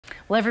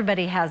Well,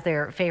 everybody has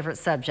their favorite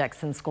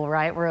subjects in school,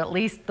 right? Or at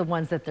least the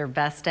ones that they're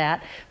best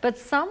at. But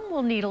some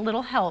will need a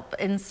little help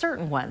in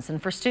certain ones. And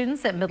for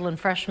students at Midland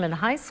Freshman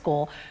High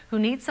School who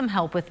need some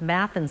help with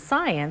math and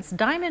science,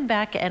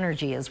 Diamondback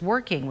Energy is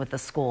working with the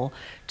school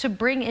to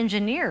bring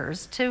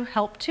engineers to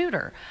help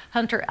tutor.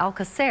 Hunter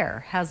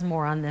Alcacer has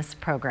more on this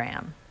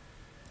program.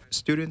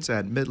 Students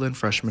at Midland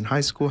Freshman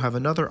High School have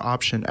another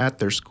option at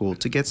their school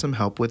to get some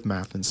help with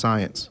math and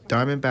science.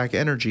 Diamondback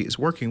Energy is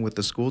working with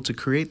the school to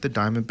create the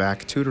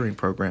Diamondback Tutoring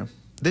program.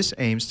 This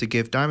aims to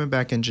give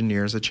Diamondback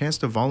engineers a chance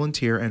to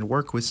volunteer and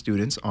work with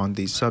students on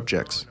these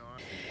subjects.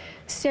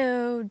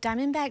 So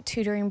Diamondback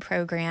Tutoring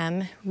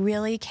program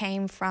really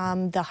came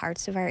from the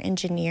hearts of our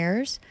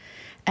engineers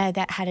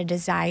that had a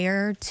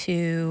desire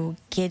to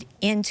get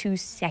into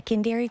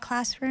secondary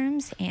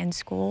classrooms and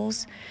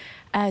schools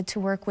to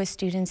work with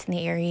students in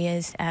the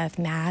areas of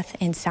math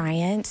and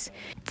science.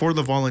 For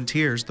the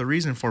volunteers, the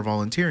reason for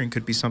volunteering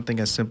could be something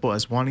as simple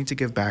as wanting to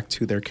give back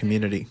to their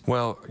community.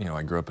 Well,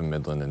 I grew up in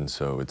Midland, and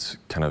so it's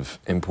kind of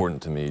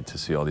important to me to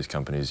see all these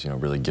companies,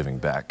 really giving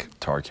back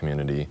to our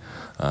community.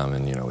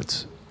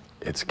 And,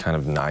 it's kind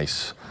of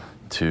nice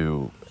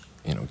to,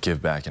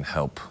 give back and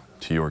help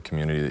to your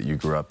community that you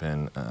grew up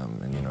in.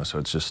 So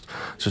it's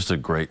just a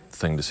great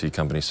thing to see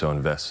companies so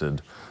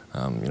invested,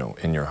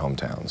 in your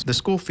hometowns. The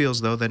school feels,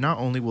 though, that not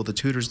only will the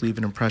tutors leave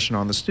an impression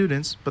on the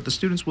students, but the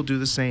students will do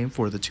the same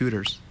for the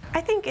tutors.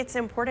 I think it's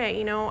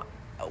important,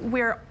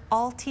 we're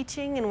all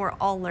teaching and we're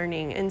all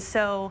learning. And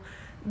so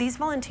these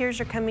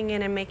volunteers are coming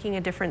in and making a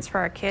difference for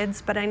our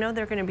kids, but I know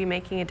they're going to be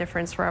making a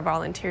difference for our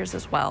volunteers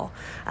as well,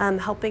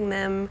 helping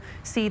them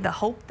see the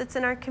hope that's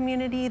in our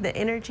community, the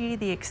energy,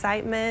 the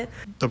excitement.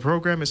 The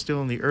program is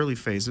still in the early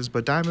phases,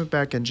 but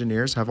Diamondback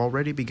engineers have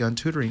already begun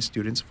tutoring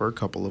students for a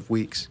couple of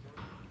weeks.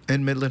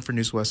 In Midland for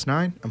News West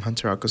 9, I'm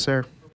Hunter Alcacer.